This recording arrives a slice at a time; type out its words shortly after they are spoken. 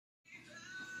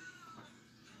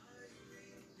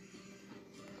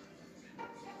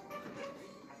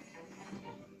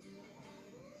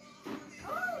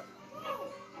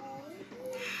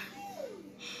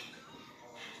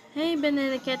Hey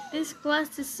Banana Cat, this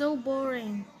class is so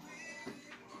boring.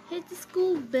 Hit the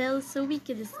school bell so we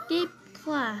can escape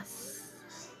class.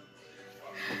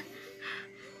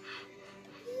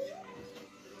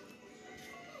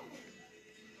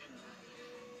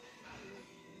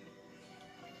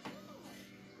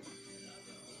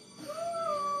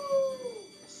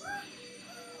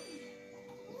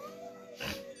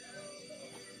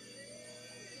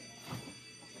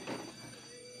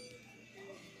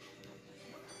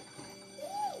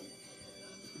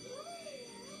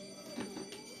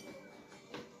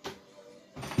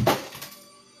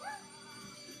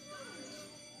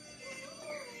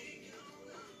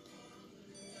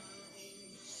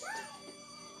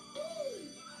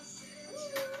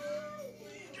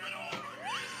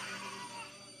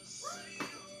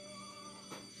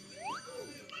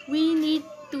 We need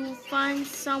to find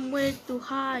somewhere to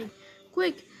hide.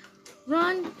 Quick,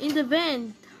 run in the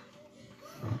vent.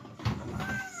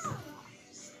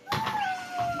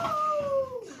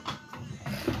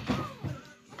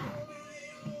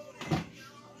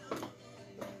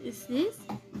 Is this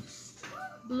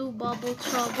blue bubble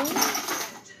trouble?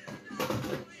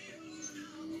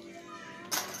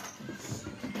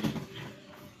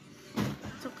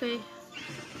 It's okay,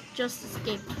 just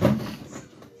escape.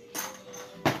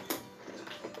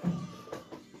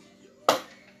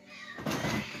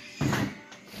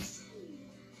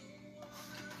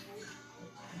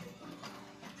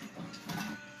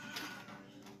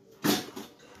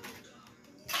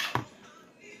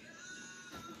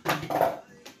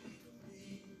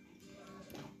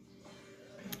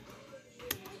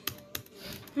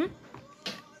 Hmm?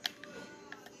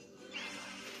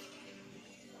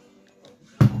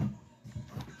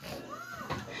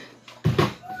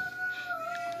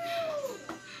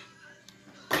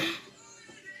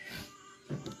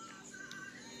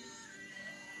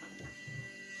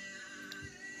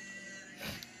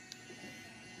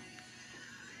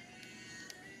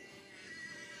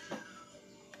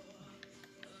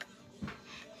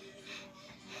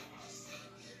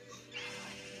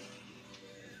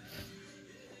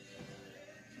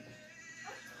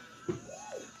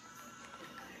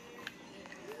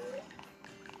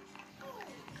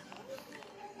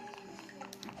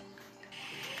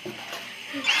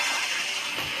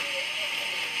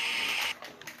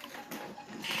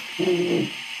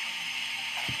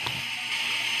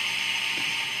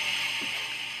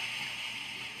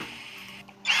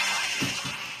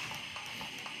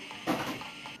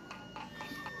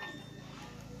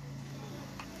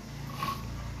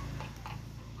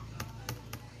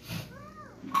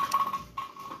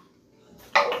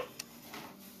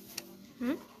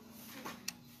 Hmm?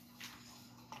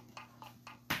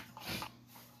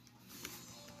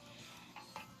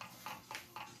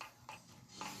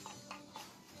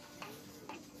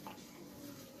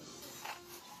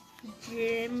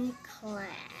 Gym class.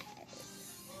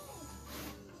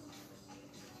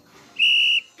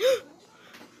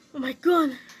 Oh my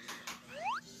god.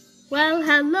 Well,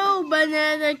 hello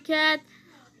Banana Cat.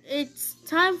 It's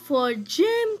time for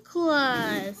gym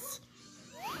class.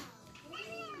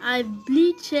 I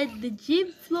bleached the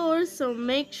gym floor, so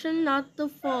make sure not to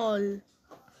fall.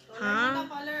 Huh?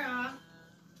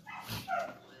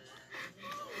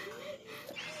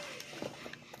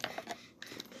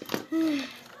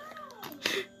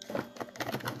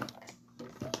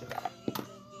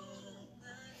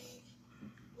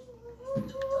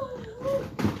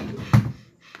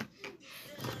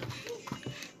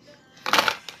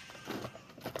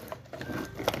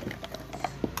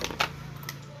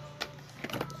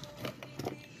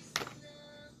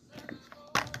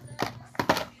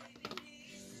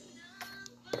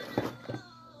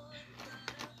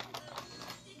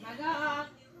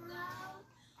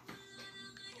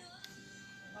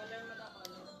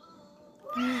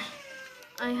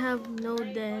 I have no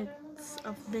debts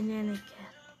of Banana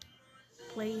Cat.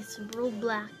 Plays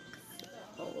Roblox.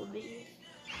 Obby.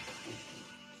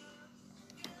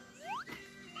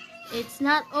 It's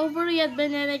not over yet,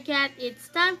 Banana Cat. It's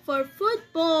time for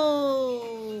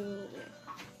football.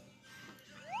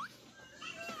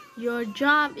 Your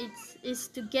job is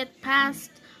to get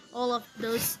past all of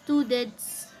those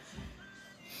students.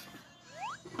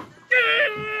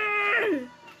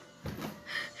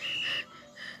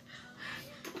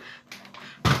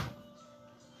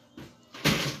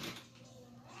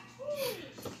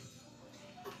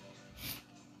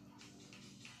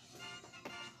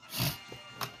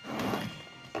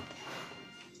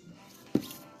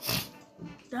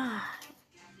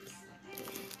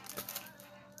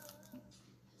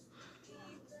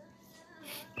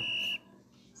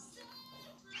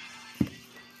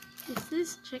 Is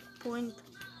this checkpoint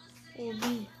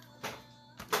Obby?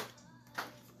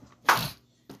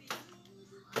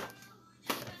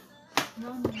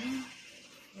 No, no, no.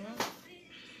 Yeah.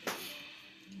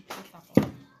 Tapos.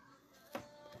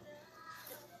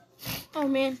 Oh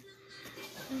man.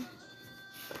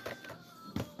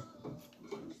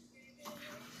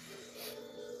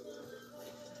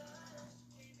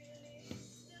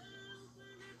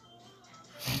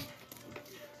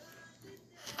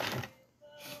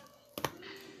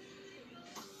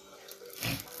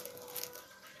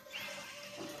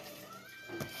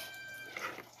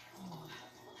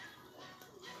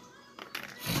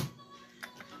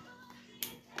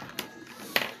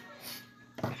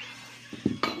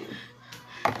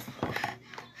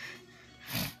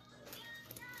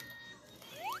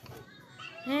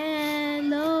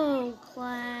 Hello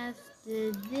class,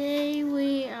 today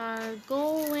we are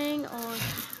going on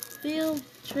field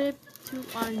trip to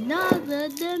another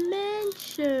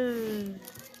dimension.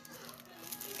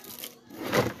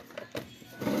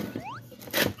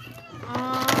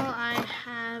 All I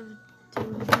have to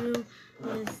do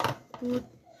is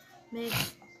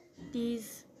mix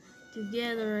these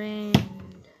together and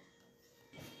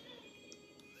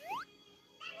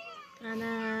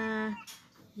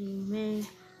you may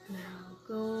now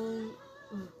go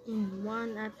in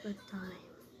one at a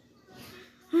time.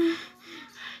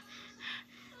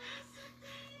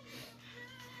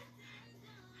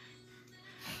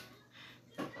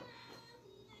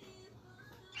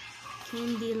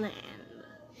 Candyland.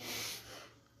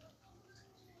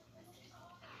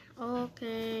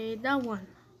 Okay, that one.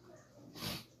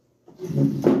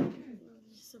 You're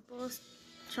supposed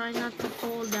to try not to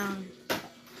fall down.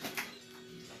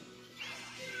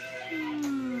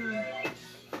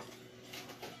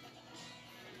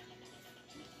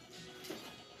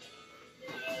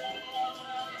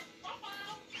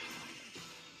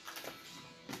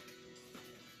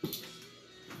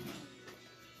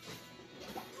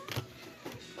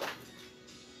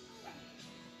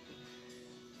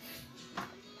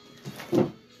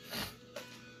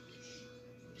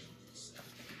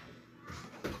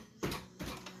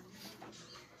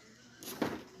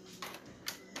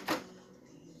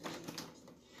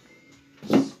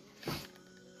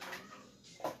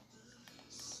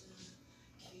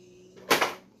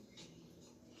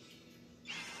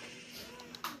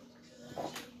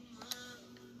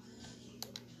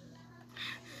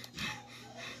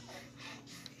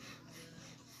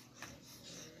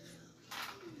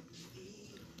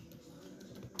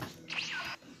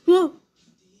 Whoa!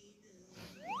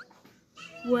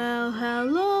 Well,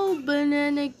 hello,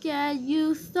 Banana Cat.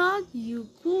 You thought you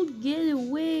could get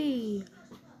away.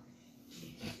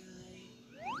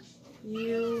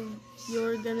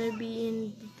 You're gonna be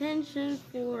in detention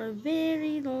for a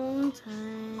very long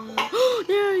time.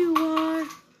 There you are.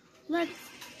 Let's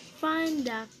find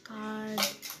that card.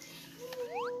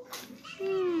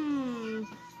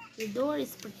 The door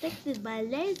is protected by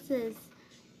lasers.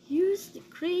 Use the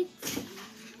crate to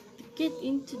get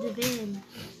into the van.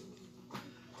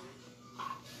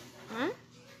 Huh?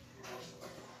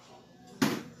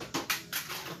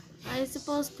 I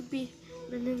supposed to be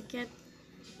Banana Cat.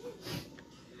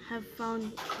 Have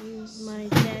found my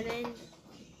dead end.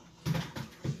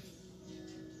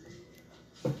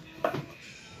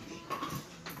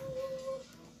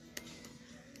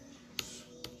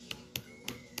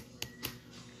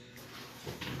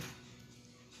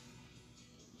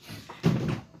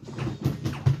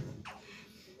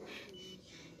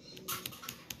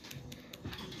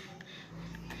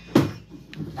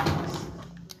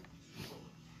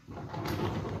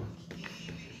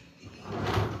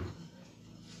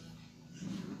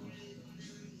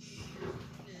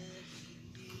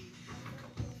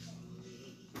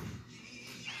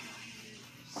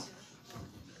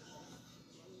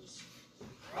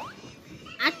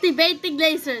 Activating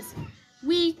lasers.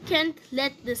 We can't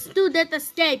let the student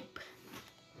escape.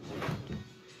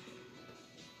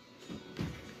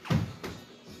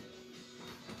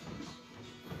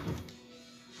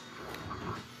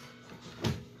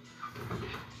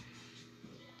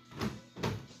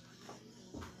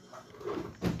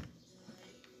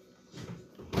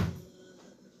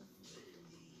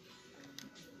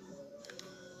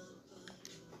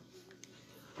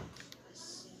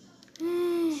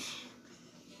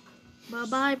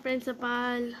 Bye-bye,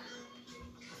 Principal.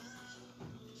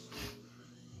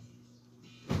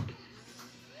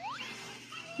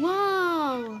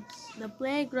 Wow! The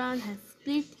playground has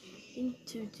split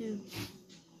into two.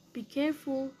 Be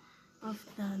careful of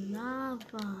the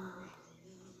lava.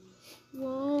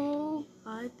 Whoa!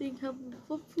 I think half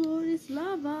of the floor is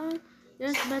lava.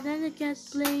 There's Banana Cat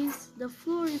Place. The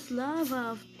floor is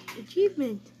lava.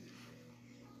 Achievement.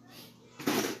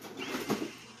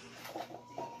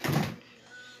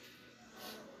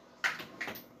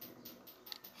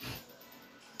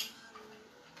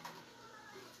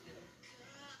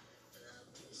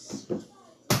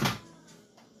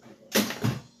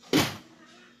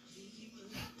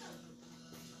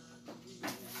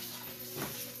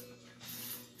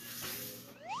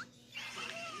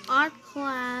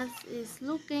 is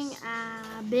looking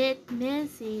a bit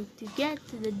messy to get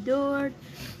to the door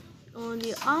on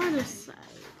the other side.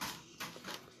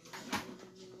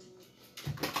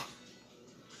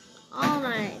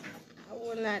 Alright, I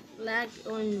will not lag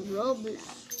on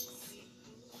Roblox.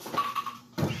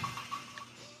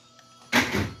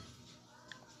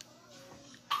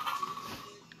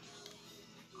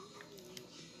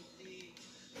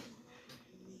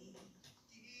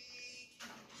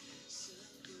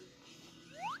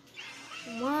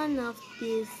 One of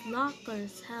these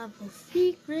lockers have a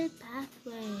secret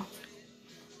pathway.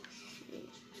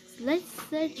 Let's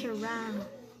search around.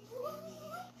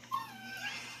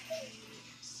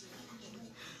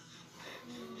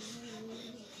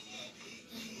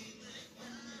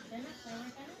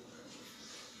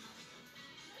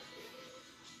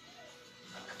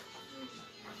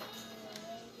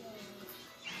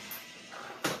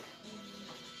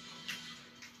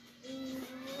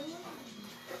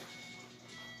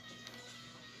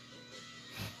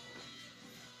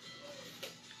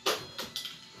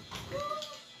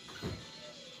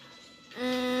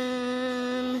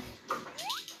 And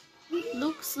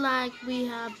looks like we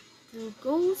have to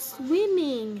go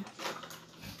swimming.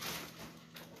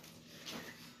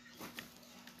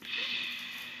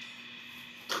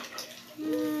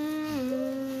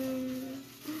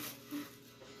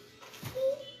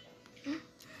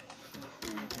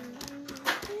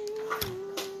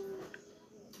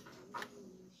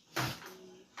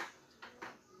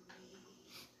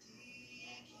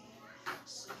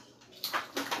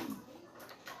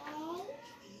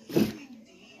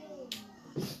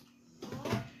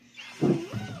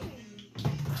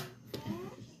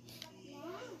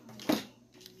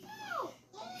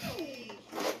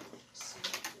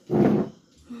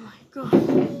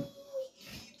 God.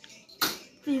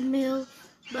 Female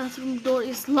bathroom door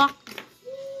is locked.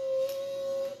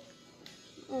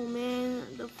 Oh man,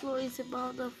 the floor is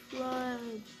about to flood.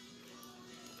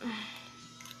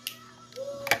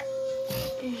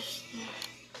 Ish.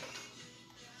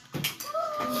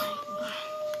 Oh my God.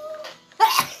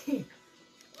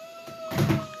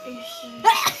 Ish.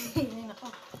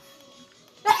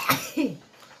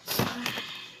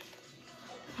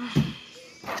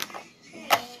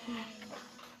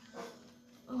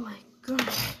 Oh my God.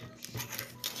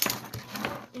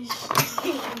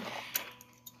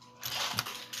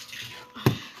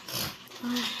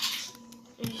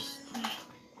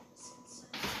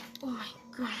 Oh my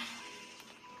God.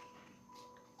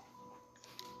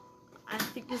 I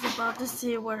think it's about to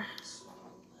see where.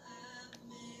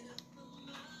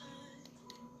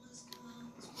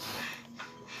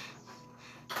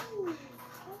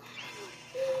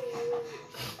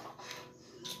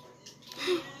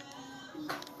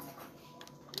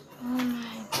 Oh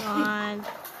my God.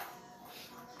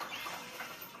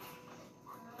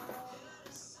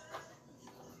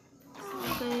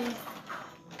 Okay,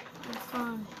 I'm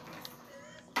fine.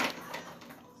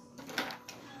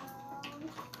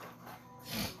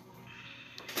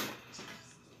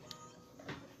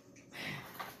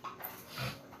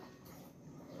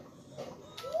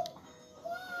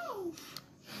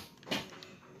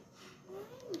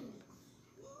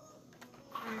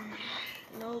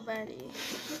 Nobody.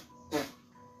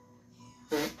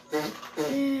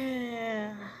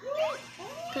 Yeah.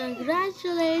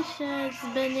 Congratulations,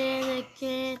 Banana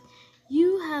Kid.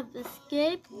 You have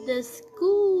escaped the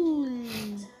school.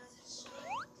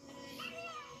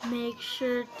 Make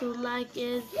sure to like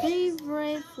and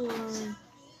favorite for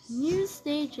new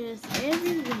stages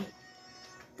every week.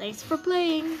 Thanks for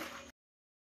playing.